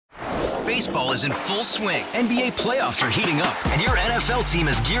Baseball is in full swing. NBA playoffs are heating up, and your NFL team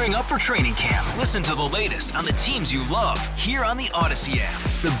is gearing up for training camp. Listen to the latest on the teams you love here on the Odyssey app.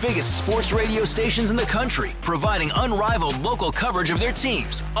 The biggest sports radio stations in the country, providing unrivaled local coverage of their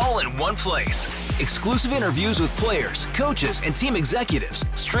teams, all in one place. Exclusive interviews with players, coaches, and team executives,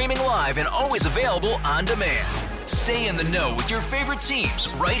 streaming live and always available on demand. Stay in the know with your favorite teams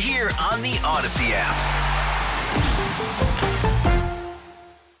right here on the Odyssey app.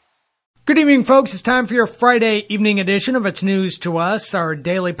 Good evening, folks. It's time for your Friday evening edition of It's News to Us, our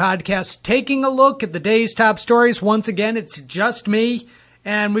daily podcast taking a look at the day's top stories. Once again, it's just me,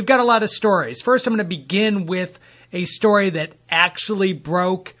 and we've got a lot of stories. First, I'm going to begin with a story that actually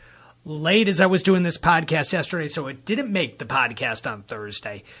broke late as I was doing this podcast yesterday, so it didn't make the podcast on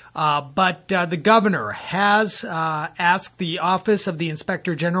Thursday. But the governor has asked the Office of the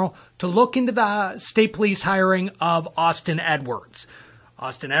Inspector General to look into the state police hiring of Austin Edwards.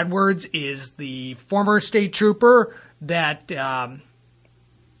 Austin Edwards is the former state trooper that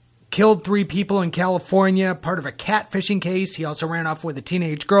killed 3 people in California, part of a catfishing case. He also ran off with a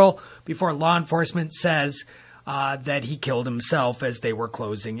teenage girl before law enforcement says that he killed himself as they were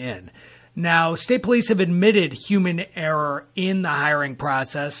closing in. Now, state police have admitted human error in the hiring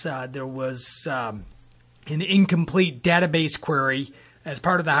process. There was an incomplete database query as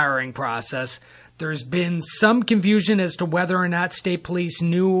part of the hiring process. There's been some confusion as to whether or not state police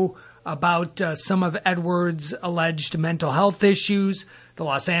knew about some of Edwards' alleged mental health issues. The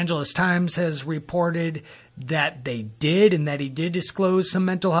Los Angeles Times has reported that they did and that he did disclose some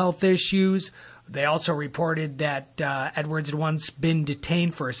mental health issues. They also reported that Edwards had once been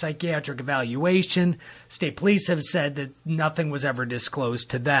detained for a psychiatric evaluation. State police have said that nothing was ever disclosed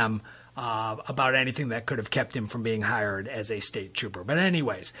to them about anything that could have kept him from being hired as a state trooper. But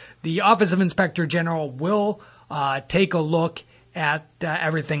anyways, the Office of Inspector General will take a look at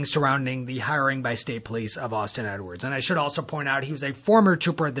everything surrounding the hiring by state police of Austin Edwards. And I should also point out he was a former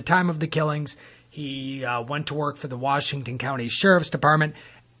trooper at the time of the killings. He went to work for the Washington County Sheriff's Department.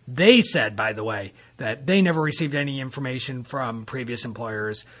 They said, by the way, that they never received any information from previous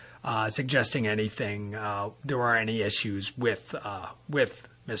employers suggesting anything. There were any issues with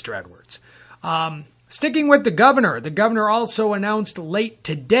Mr. Edwards. Sticking with the governor also announced late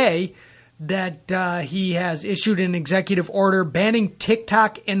today that he has issued an executive order banning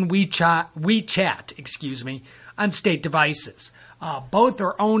TikTok and WeChat, on state devices. Both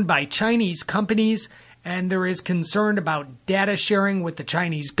are owned by Chinese companies, and there is concern about data sharing with the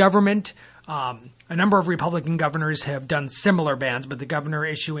Chinese government. A number of Republican governors have done similar bans, but the governor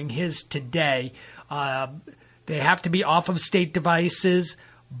issuing his today. They have to be off of state devices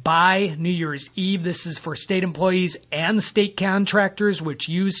by New Year's Eve. This is for state employees and state contractors which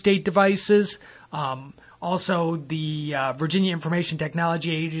use state devices. Also, the Virginia Information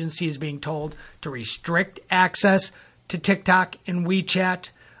Technology Agency is being told to restrict access to TikTok and WeChat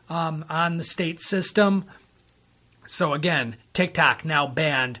on the state system. So again, TikTok now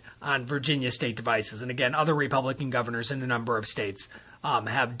banned on Virginia state devices. And again, other Republican governors in a number of states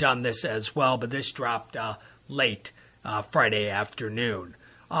have done this as well, but this dropped late Friday afternoon.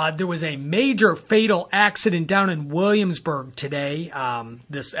 There was a major fatal accident down in Williamsburg today.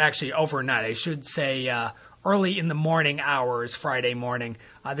 This actually overnight, I should say, early in the morning hours, Friday morning.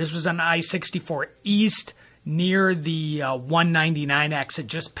 This was on I-64 East near the 199 exit,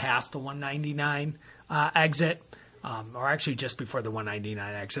 just past the 199 exit, or actually just before the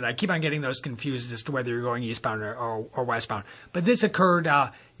 199 exit. I keep on getting those confused as to whether you're going eastbound or westbound. But this occurred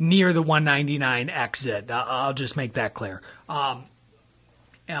near the 199 exit. I'll just make that clear.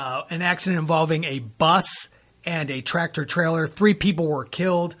 An accident involving a bus and a tractor trailer. 3 people were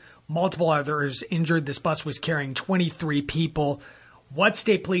killed, multiple others injured. This bus was carrying 23 people. What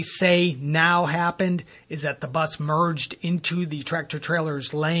state police say now happened is that the bus merged into the tractor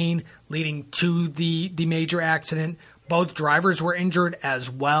trailer's lane, leading to the major accident. Both drivers were injured as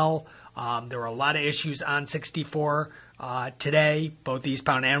well. There were a lot of issues on 64 today, both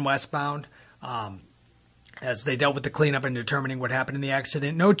eastbound and westbound, as they dealt with the cleanup and determining what happened in the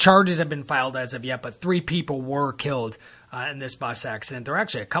accident. No charges have been filed as of yet, but 3 people were killed in this bus accident. There are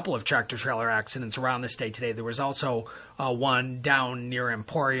actually a couple of tractor-trailer accidents around the state today. There was also one down near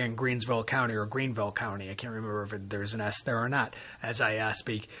Emporia in Greenville County. I can't remember if there's an S there or not as I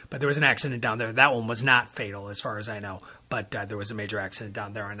speak. But there was an accident down there. That one was not fatal as far as I know. But there was a major accident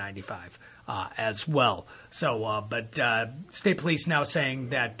down there on 95 as well. So, but state police now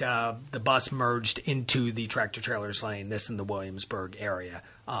saying that the bus merged into the tractor-trailer's lane, this in the Williamsburg area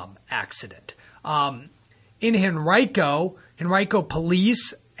accident. In Henrico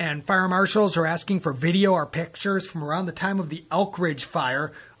police And fire marshals are asking for video or pictures from around the time of the Elk Ridge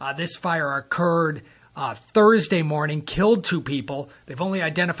fire. This fire occurred Thursday morning, killed 2 people. They've only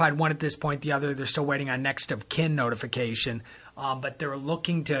identified one at this point. The other, they're still waiting on next of kin notification. But they're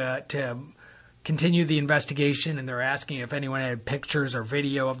looking to continue the investigation, and they're asking if anyone had pictures or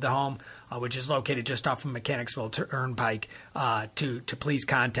video of the home, which is located just off of Mechanicsville Turnpike, to please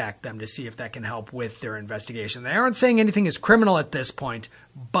contact them to see if that can help with their investigation. They aren't saying anything is criminal at this point,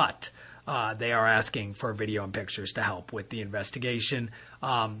 but they are asking for video and pictures to help with the investigation.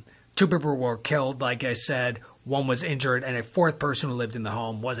 2 people were killed, like I said. 1 was injured, and a 4th person who lived in the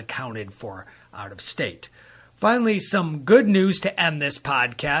home was accounted for out of state. Finally, some good news to end this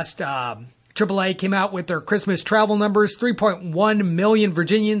podcast. AAA came out with their Christmas travel numbers. 3.1 million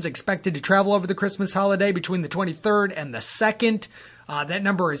Virginians expected to travel over the Christmas holiday between the 23rd and the 2nd. That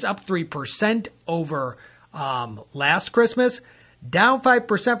number is up 3% over last Christmas. Down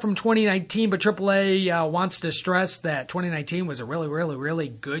 5% from 2019, but AAA wants to stress that 2019 was a really, really, really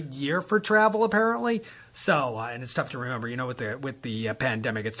good year for travel, apparently. So, and it's tough to remember, with the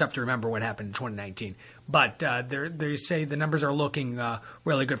pandemic, it's tough to remember what happened in 2019. But they say the numbers are looking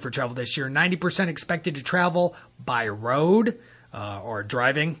really good for travel this year. 90% expected to travel by road or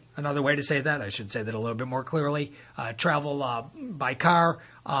driving. Another way to say that, I should say that a little bit more clearly. Travel by car.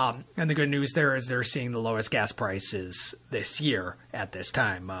 And the good news there is they're seeing the lowest gas prices this year at this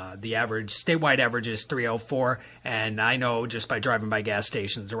time. The statewide average is $3.04, and I know just by driving by gas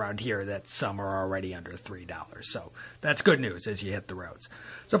stations around here that some are already under $3. So that's good news as you hit the roads.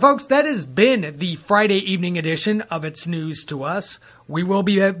 So folks, that has been the Friday evening edition of It's News to Us. We will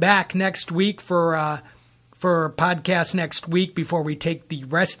be back next week for podcast next week before we take the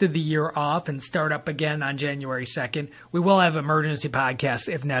rest of the year off and start up again on January 2nd. We will have emergency podcasts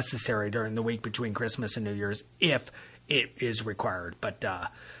if necessary during the week between Christmas and New Year's if it is required. But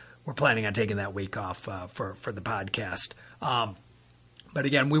we're planning on taking that week off for the podcast. But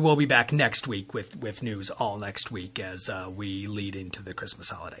again, we will be back next week with news all next week as we lead into the Christmas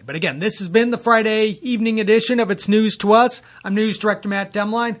holiday. But again, this has been the Friday evening edition of It's News to Us. I'm News Director Matt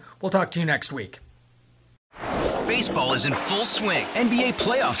Demline. We'll talk to you next week. Baseball is in full swing. NBA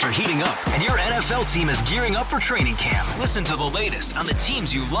playoffs are heating up, and your NFL team is gearing up for training camp. Listen to the latest on the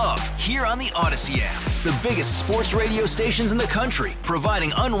teams you love here on the Odyssey app. The biggest sports radio stations in the country,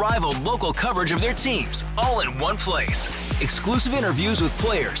 providing unrivaled local coverage of their teams, all in one place. Exclusive interviews with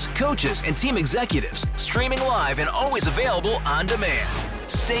players, coaches, and team executives, streaming live and always available on demand.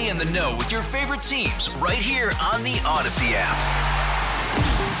 Stay in the know with your favorite teams right here on the Odyssey app.